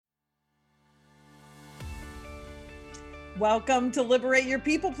Welcome to Liberate Your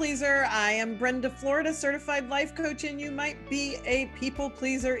People Pleaser. I am Brenda Florida, certified life coach, and you might be a people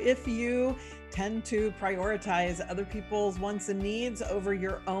pleaser if you tend to prioritize other people's wants and needs over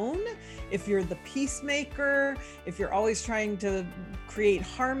your own. If you're the peacemaker, if you're always trying to create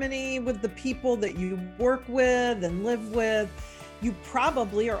harmony with the people that you work with and live with, you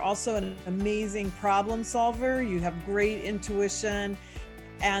probably are also an amazing problem solver. You have great intuition.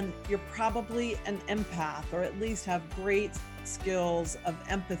 And you're probably an empath, or at least have great skills of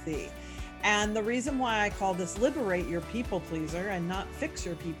empathy. And the reason why I call this Liberate Your People Pleaser and not Fix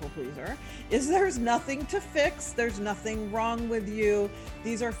Your People Pleaser is there's nothing to fix. There's nothing wrong with you.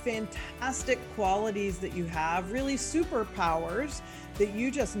 These are fantastic qualities that you have, really superpowers that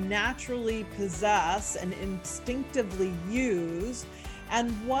you just naturally possess and instinctively use. And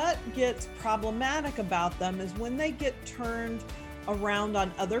what gets problematic about them is when they get turned around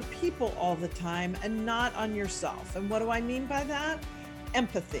on other people all the time and not on yourself. And what do I mean by that?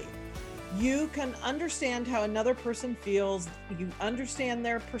 Empathy. You can understand how another person feels, you understand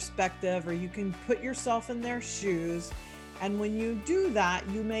their perspective, or you can put yourself in their shoes. And when you do that,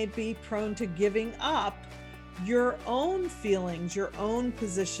 you may be prone to giving up your own feelings, your own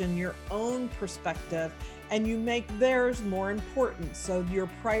position, your own perspective, and you make theirs more important. So you're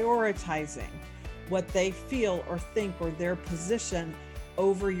prioritizing what they feel or think or their position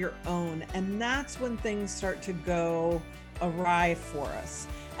over your own. And that's when things start to go awry for us.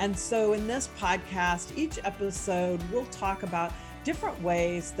 And so in this podcast, each episode, we'll talk about different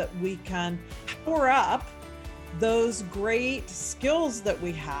ways that we can power up those great skills that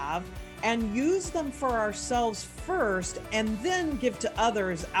we have and use them for ourselves first, and then give to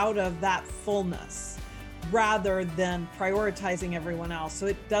others out of that fullness, rather than prioritizing everyone else. So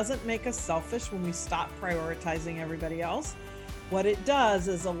it doesn't make us selfish when we stop prioritizing everybody else. What it does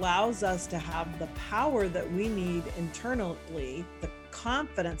is allows us to have the power that we need internally, the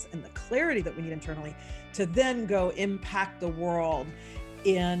confidence and the clarity that we need internally, to then go impact the world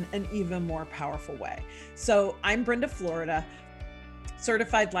in an even more powerful way. So I'm Brenda Florida,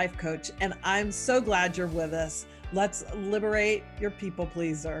 certified life coach, and I'm so glad you're with us. Let's liberate your people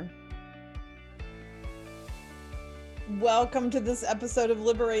pleaser. Welcome to this episode of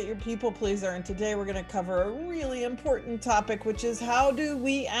Liberate Your People Pleaser. And today we're going to cover a really important topic, which is how do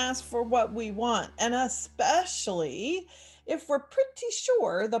we ask for what we want? And especially if we're pretty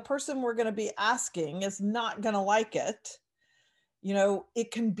sure the person we're going to be asking is not going to like it. You know,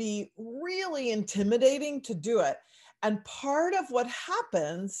 it can be really intimidating to do it. And part of what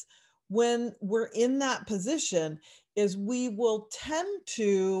happens when we're in that position is we will tend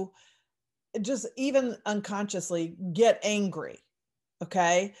to just even unconsciously get angry.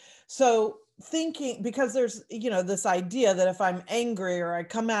 Okay. So thinking, because there's, this idea that if I'm angry or I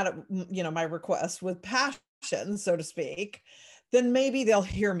come at it, my request with passion, so to speak, then maybe they'll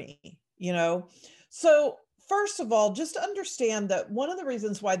hear me, So first of all, just understand that one of the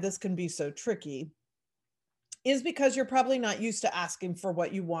reasons why this can be so tricky is because you're probably not used to asking for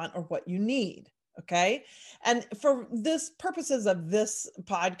what you want or what you need. Okay. And for this purposes of this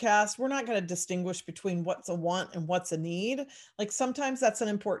podcast, we're not going to distinguish between what's a want and what's a need. Like sometimes that's an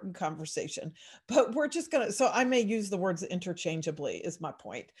important conversation, but we're just going to, so I may use the words interchangeably is my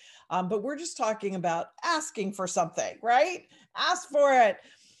point. But we're just talking about asking for something, right? Ask for it.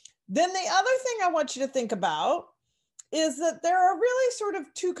 Then the other thing I want you to think about is that there are really sort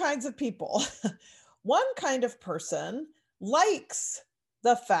of two kinds of people. One kind of person likes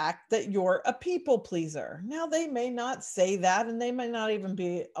the fact that you're a people pleaser. Now, they may not say that, and they may not even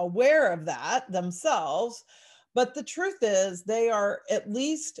be aware of that themselves, but the truth is they are at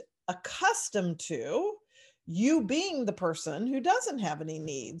least accustomed to you being the person who doesn't have any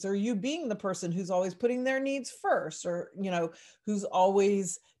needs, or you being the person who's always putting their needs first, or, who's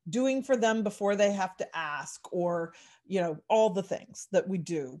always doing for them before they have to ask, or, all the things that we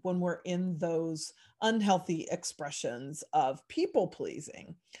do when we're in those unhealthy expressions of people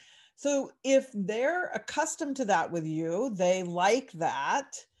pleasing. So if they're accustomed to that with you, they like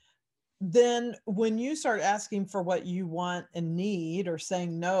that, then when you start asking for what you want and need, or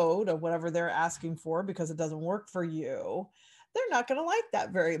saying no to whatever they're asking for because it doesn't work for you, they're not going to like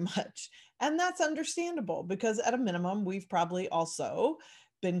that very much. And that's understandable, because at a minimum, we've probably also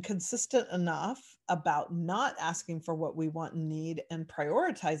been consistent enough about not asking for what we want and need and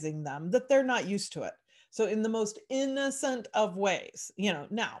prioritizing them that they're not used to it. So in the most innocent of ways,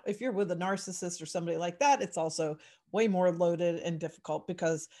 now, if you're with a narcissist or somebody like that, it's also way more loaded and difficult,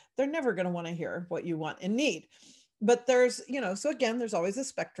 because they're never going to want to hear what you want and need. But there's, so again, there's always a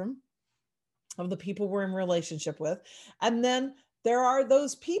spectrum of the people we're in relationship with. And then there are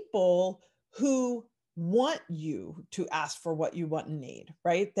those people who want you to ask for what you want and need,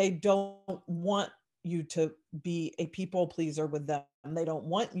 right? They don't want you to be a people pleaser with them. They don't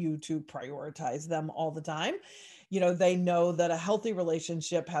want you to prioritize them all the time. They know that a healthy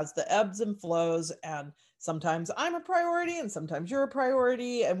relationship has the ebbs and flows, and sometimes I'm a priority and sometimes you're a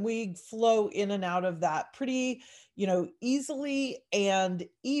priority, and we flow in and out of that pretty, easily and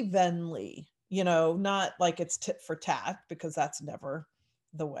evenly, not like it's tit for tat, because that's never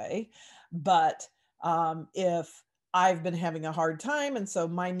the way. But if I've been having a hard time and so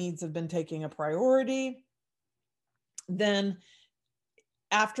my needs have been taking a priority, then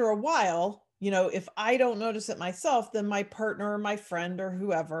after a while, if I don't notice it myself, then my partner or my friend or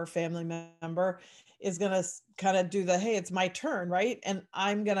whoever, family member, is going to kind of do the, hey, it's my turn, right? And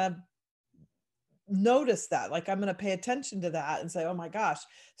I'm going to notice that, like, I'm going to pay attention to that and say, oh my gosh,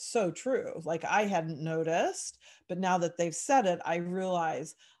 so true. Like, I hadn't noticed, but now that they've said it, I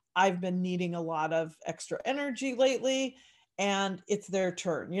realize I've been needing a lot of extra energy lately, and it's their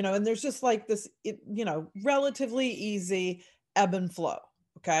turn, and there's just like this, relatively easy ebb and flow.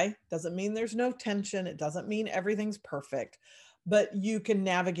 Okay. Doesn't mean there's no tension. It doesn't mean everything's perfect, but you can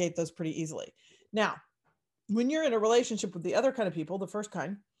navigate those pretty easily. Now, when you're in a relationship with the other kind of people, the first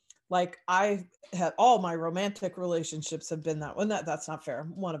kind, like I had, all my romantic relationships have been that one. That's not fair.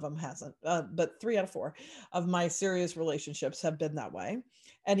 One of them hasn't, but 3 out of 4 of my serious relationships have been that way.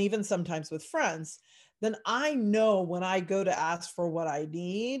 And even sometimes with friends, then I know when I go to ask for what I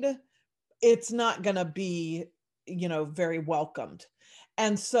need, it's not going to be, very welcomed.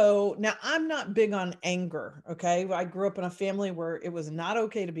 And so now I'm not big on anger. Okay. I grew up in a family where it was not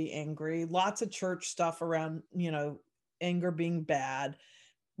okay to be angry. Lots of church stuff around, anger being bad,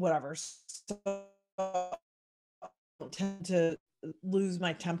 whatever. So I don't tend to lose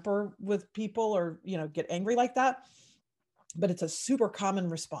my temper with people or, get angry like that. But it's a super common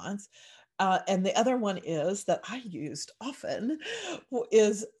response. And the other one is that I used often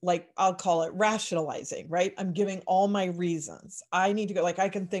is, like, I'll call it rationalizing, right? I'm giving all my reasons. I need to go, like, I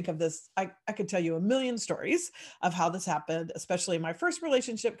can think of this. I could tell you a million stories of how this happened, especially in my first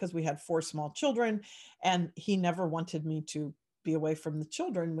relationship, because we had 4 small children and he never wanted me to be away from the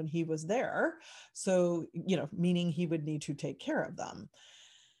children when he was there. So, meaning he would need to take care of them.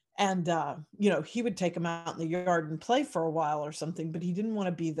 And he would take them out in the yard and play for a while or something, but he didn't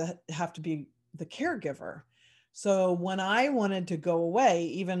want to have to be the caregiver. So when I wanted to go away,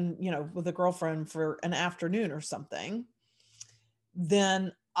 even, with a girlfriend for an afternoon or something,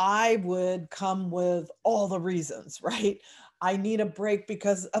 then I would come with all the reasons, right? I need a break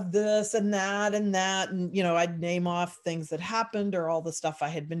because of this and that and that. And, I'd name off things that happened or all the stuff I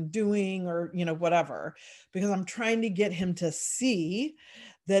had been doing or, whatever, because I'm trying to get him to see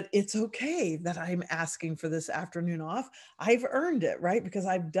that it's okay that I'm asking for this afternoon off. I've earned it, right? Because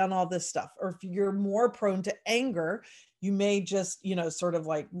I've done all this stuff. Or if you're more prone to anger, you may just, sort of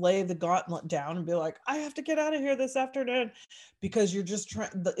like lay the gauntlet down and be like, I have to get out of here this afternoon, because you're just trying.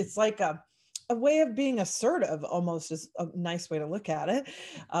 It's like a way of being assertive, almost, is a nice way to look at it,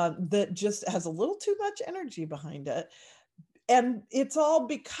 that just has a little too much energy behind it. And it's all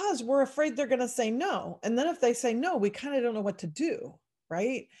because we're afraid they're going to say no. And then if they say no, we kind of don't know what to do,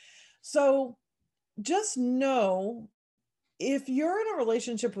 right? So just know, if you're in a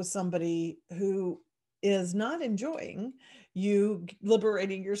relationship with somebody who is not enjoying you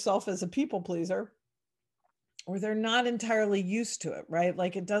liberating yourself as a people pleaser, or they're not entirely used to it, right?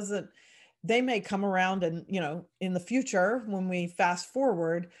 Like, it doesn't, they may come around and, in the future, when we fast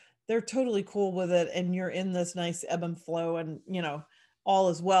forward, they're totally cool with it. And you're in this nice ebb and flow and, all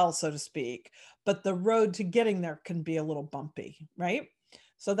is well, so to speak. But the road to getting there can be a little bumpy, right?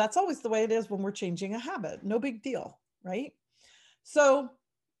 So that's always the way it is when we're changing a habit. No big deal, right? So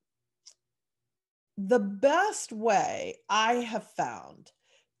the best way I have found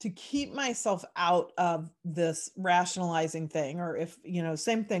to keep myself out of this rationalizing thing, or if,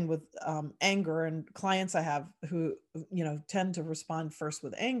 same thing with anger, and clients I have who, tend to respond first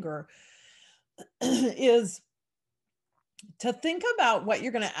with anger, is to think about what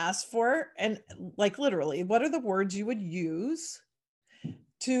you're going to ask for. And, like, literally, what are the words you would use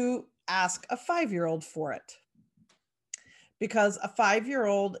to ask a 5-year-old for it? Because a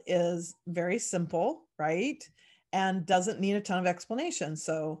 5-year-old is very simple, right? And doesn't need a ton of explanation.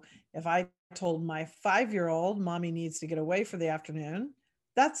 So if I told my 5-year-old, mommy needs to get away for the afternoon,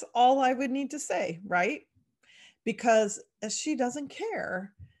 that's all I would need to say, right? Because she doesn't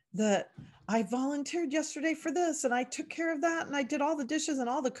care that I volunteered yesterday for this and I took care of that and I did all the dishes and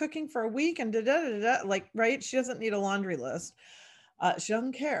all the cooking for a week and da da da da. Like, right? She doesn't need a laundry list. She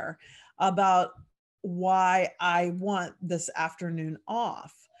doesn't care about why I want this afternoon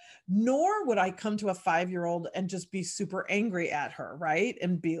off. Nor would I come to a 5-year-old and just be super angry at her, right?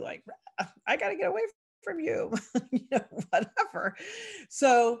 And be like, I got to get away from you, whatever.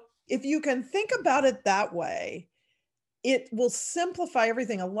 So if you can think about it that way, it will simplify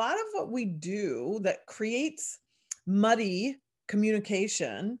everything. A lot of what we do that creates muddy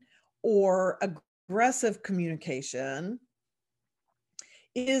communication or aggressive communication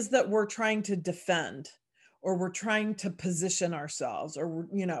is that we're trying to defend, or we're trying to position ourselves, or,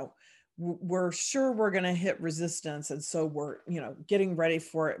 we're sure we're going to hit resistance. And so we're, getting ready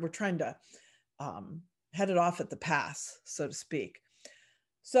for it. We're trying to head it off at the pass, so to speak.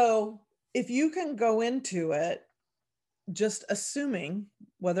 So if you can go into it just assuming,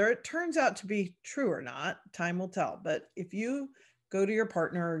 whether it turns out to be true or not, time will tell. But if you go to your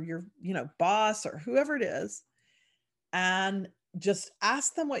partner or your, boss or whoever it is, and just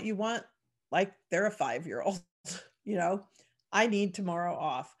ask them what you want, like they're a 5-year-old, I need tomorrow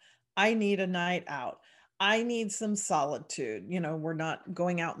off. I need a night out. I need some solitude. We're not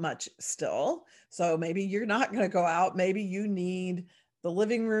going out much still. So maybe you're not going to go out. Maybe you need the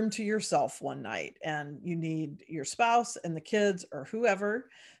living room to yourself one night, and you need your spouse and the kids or whoever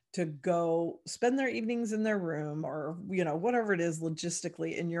to go spend their evenings in their room, or, whatever it is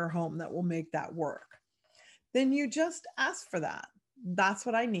logistically in your home that will make that work. Then you just ask for that. That's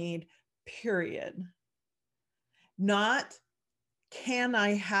what I need, period. Not, can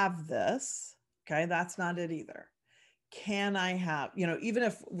I have this? Okay, that's not it either. Can I have, even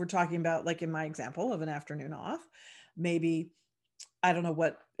if we're talking about, like in my example of an afternoon off, maybe I don't know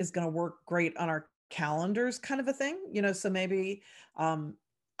what is going to work great on our calendars, kind of a thing, so maybe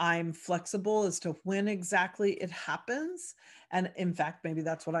I'm flexible as to when exactly it happens. And in fact, maybe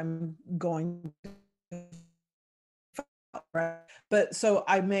that's what I'm going to. Right. But so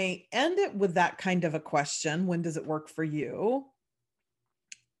I may end it with that kind of a question. When does it work for you?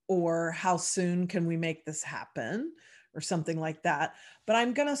 Or how soon can we make this happen? Or something like that. But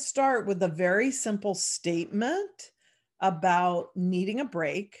I'm going to start with a very simple statement about needing a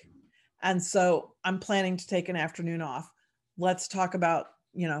break. And so I'm planning to take an afternoon off. Let's talk about,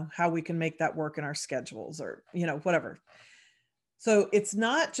 how we can make that work in our schedules, or, whatever. So it's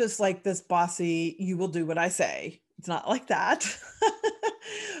not just like this bossy, you will do what I say. It's not like that.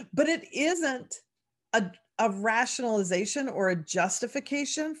 But it isn't a rationalization or a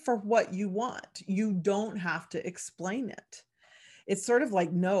justification for what you want. You don't have to explain it. It's sort of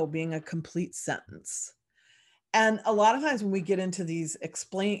like no being a complete sentence. And a lot of times when we get into these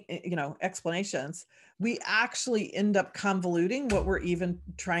explanations, we actually end up convoluting what we're even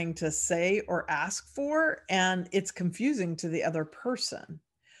trying to say or ask for. And it's confusing to the other person,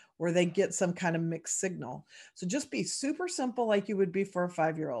 or they get some kind of mixed signal. So just be super simple, like you would be for a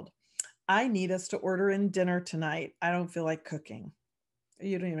 5-year-old. I need us to order in dinner tonight. I don't feel like cooking.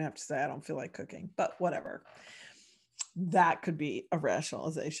 You don't even have to say I don't feel like cooking, but whatever. That could be a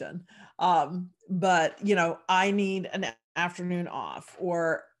rationalization. But, I need an afternoon off,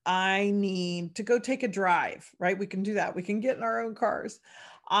 or I need to go take a drive, right? We can do that. We can get in our own cars.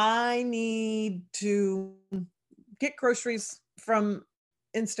 I need to get groceries from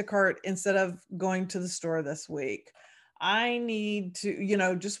Instacart instead of going to the store this week. I need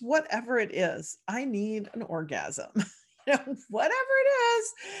to, just whatever it is, I need an orgasm, whatever it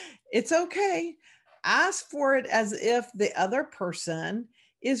is, it's okay. Ask for it as if the other person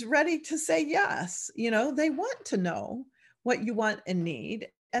is ready to say yes. They want to know what you want and need,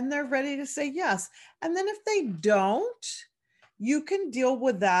 and they're ready to say yes. And then if they don't, you can deal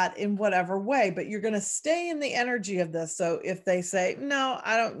with that in whatever way, but you're going to stay in the energy of this. So if they say, no,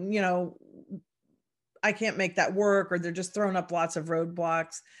 I don't, I can't make that work, or they're just throwing up lots of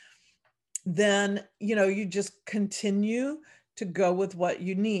roadblocks, then, you just continue to go with what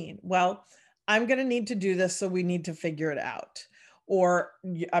you need. Well, I'm going to need to do this, so we need to figure it out. Or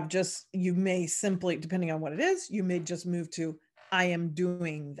you may simply, depending on what it is, you may just move to, I am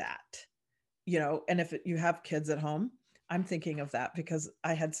doing that, and if you have kids at home, I'm thinking of that because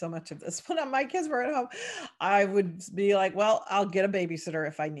I had so much of this when my kids were at home. I would be like, well, I'll get a babysitter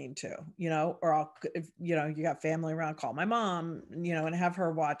if I need to, or if you got family around, call my mom, and have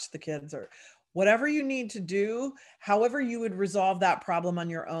her watch the kids, or whatever you need to do, however you would resolve that problem on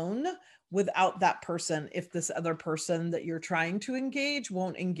your own without that person, if this other person that you're trying to engage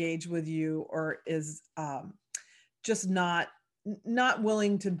won't engage with you, or is just not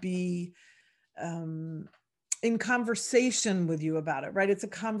willing to be in conversation with you about it, right? It's a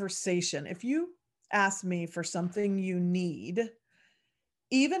conversation. If you ask me for something you need,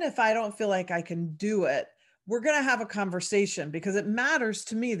 even if I don't feel like I can do it, we're going to have a conversation, because it matters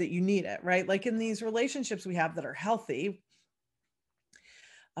to me that you need it, right? Like in these relationships we have that are healthy,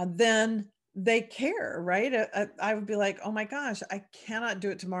 then they care, right? I would be like, oh my gosh, I cannot do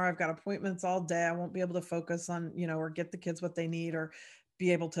it tomorrow. I've got appointments all day. I won't be able to focus on, or get the kids what they need or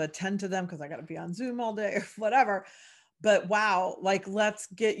be able to attend to them because I got to be on Zoom all day or whatever. But wow, like, let's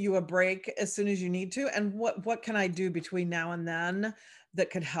get you a break as soon as you need to. And what can I do between now and then that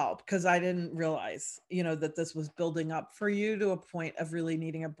could help? Because I didn't realize, that this was building up for you to a point of really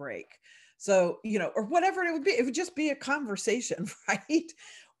needing a break. So, or whatever it would be, it would just be a conversation, right?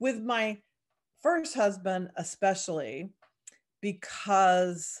 With my first husband, especially,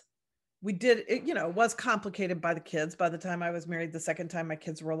 because we did it, was complicated by the kids. By the time I was married, the second time, my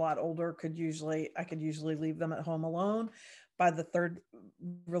kids were a lot older, I could usually leave them at home alone. By the third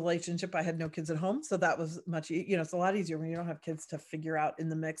relationship, I had no kids at home. So that was it's a lot easier when you don't have kids to figure out in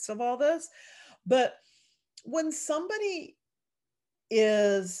the mix of all this. But when somebody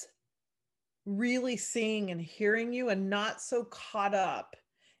is really seeing and hearing you and not so caught up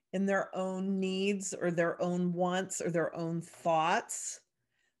in their own needs or their own wants or their own thoughts,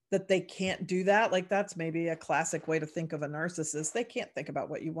 that they can't do that. Like, that's maybe a classic way to think of a narcissist. They can't think about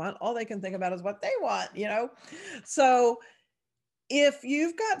what you want. All they can think about is what they want, So if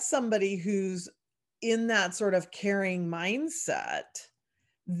you've got somebody who's in that sort of caring mindset,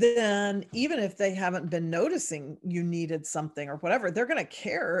 then even if they haven't been noticing you needed something or whatever, they're going to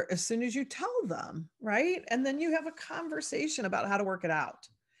care as soon as you tell them, right? And then you have a conversation about how to work it out.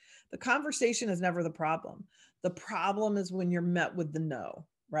 The conversation is never the problem. The problem is when you're met with the no,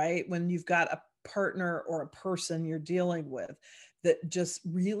 right? When you've got a partner or a person you're dealing with that just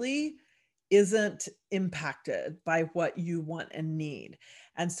really isn't impacted by what you want and need.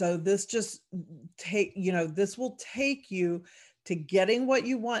 And so this just this will take you to getting what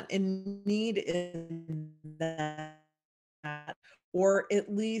you want and need in that, or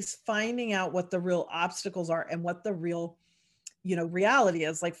at least finding out what the real obstacles are and what the real reality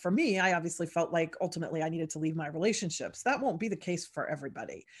is. Like, for me, I obviously felt like ultimately I needed to leave my relationships. That won't be the case for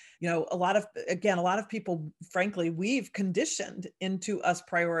everybody. A lot of people, frankly, we've conditioned into us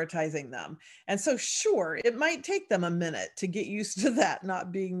prioritizing them. And so sure, it might take them a minute to get used to that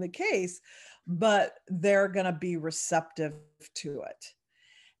not being the case, but they're going to be receptive to it.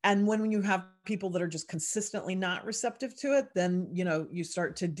 And when you have people that are just consistently not receptive to it, then, you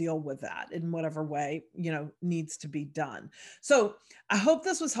start to deal with that in whatever way, needs to be done. So I hope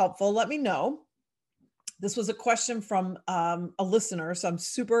this was helpful. Let me know. This was a question from a listener, so I'm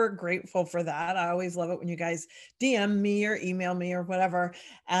super grateful for that. I always love it when you guys DM me or email me or whatever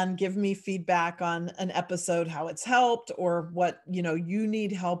and give me feedback on an episode, how it's helped or what, you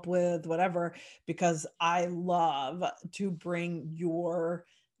need help with, whatever, because I love to bring your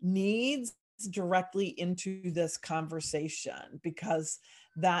needs directly into this conversation, because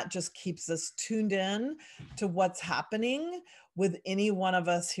that just keeps us tuned in to what's happening with any one of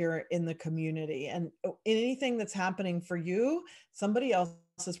us here in the community. And anything that's happening for you, somebody else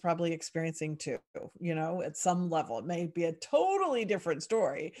is probably experiencing too, at some level. It may be a totally different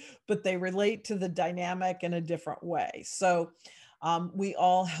story, but they relate to the dynamic in a different way. So we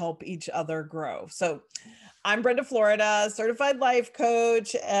all help each other grow. So I'm Brenda Florida, certified life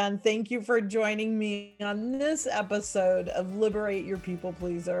coach, and thank you for joining me on this episode of Liberate Your People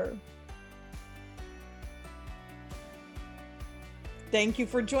Pleaser. Thank you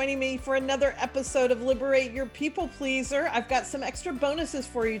for joining me for another episode of Liberate Your People Pleaser. I've got some extra bonuses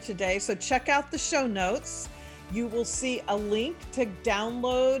for you today, so check out the show notes. You will see a link to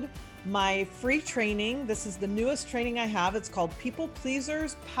download my free training. This is the newest training I have. It's called People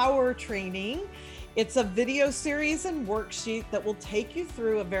Pleasers Power Training. It's a video series and worksheet that will take you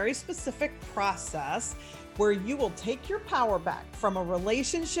through a very specific process where you will take your power back from a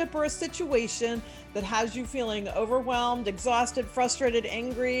relationship or a situation that has you feeling overwhelmed, exhausted, frustrated,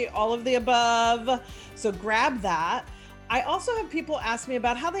 angry, all of the above. So grab that. I also have people ask me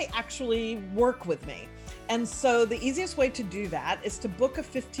about how they actually work with me. And so the easiest way to do that is to book a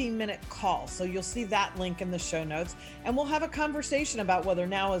 15-minute call. So you'll see that link in the show notes, and we'll have a conversation about whether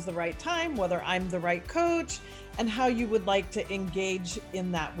now is the right time, whether I'm the right coach, and how you would like to engage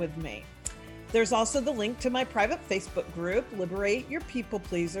in that with me. There's also the link to my private Facebook group, Liberate Your People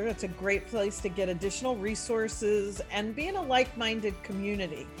Pleaser. It's a great place to get additional resources and be in a like-minded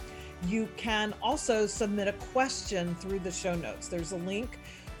community. You can also submit a question through the show notes. There's a link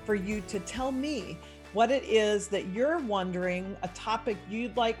for you to tell me what it is that you're wondering, a topic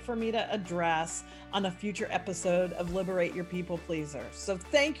you'd like for me to address on a future episode of Liberate Your People Pleaser. So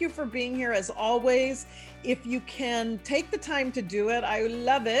thank you for being here as always. If you can take the time to do it, I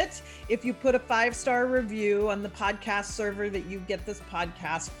love it. If you put a 5-star review on the podcast server that you get this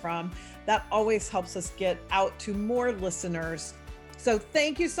podcast from, that always helps us get out to more listeners So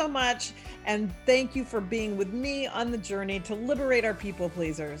thank you so much. And thank you for being with me on the journey to liberate our people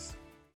pleasers.